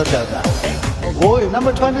remaining. Look at that. Uy,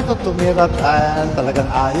 number 22 tumirat and talagang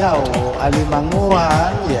ayaw.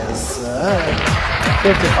 Alimanguhan, yes.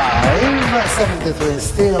 55-73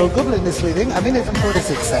 still. Goblin is leading. A minute and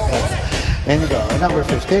 46 seconds. And go. Number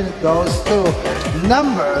 15, it goes to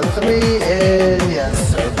number 3 in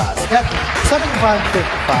yes, sir, basket.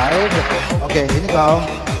 75-55. Okay, here you go.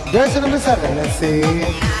 Jersey number 7, let's see.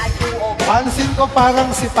 Pansin ko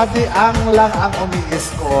parang si Padiang lang ang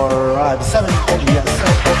umi-score. 7, yes,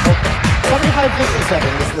 sir. 75-57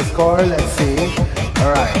 is the score. Let's see.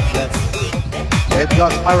 Alright, let's see. It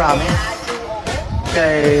goes Parami.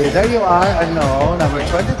 Okay, there you are. Ano, number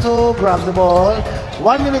 22, grab the ball.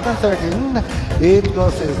 1 minute and 13. It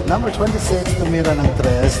goes is number 26, tumira ng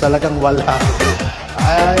 3. Talagang wala.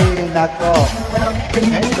 Ay, nako.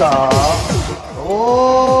 And go.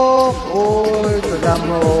 To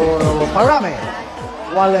number Parami.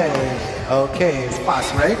 Wale. Okay, pass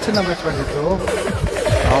right to number 22.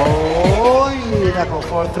 Nako,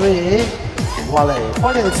 4-3. Wale.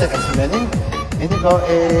 48 seconds remaining. And you go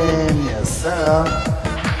in, yes,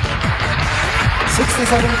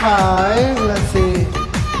 67-5. Let's see.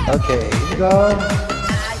 Okay, here you go.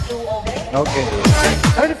 Okay.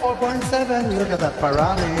 34.7. Look at that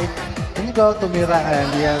Parami. Here you go to Mira and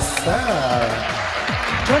yes, sir.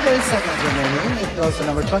 28 seconds remaining. It goes to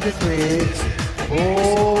number 23.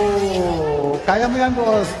 Kaya mo yan,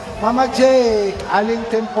 boss. Mama Jake, aling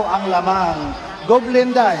tempo ang lamang.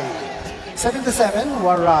 Goblin Day. 77,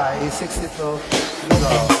 Waray, 62. Go.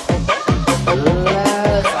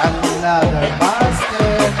 Let's another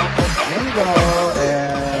basket. Here you go.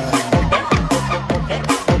 And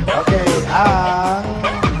okay, ang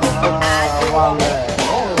Waray.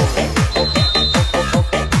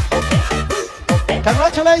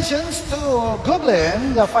 Congratulations to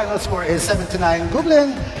Goblin. The final score is 79.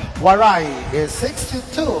 Goblin, Waray is 62.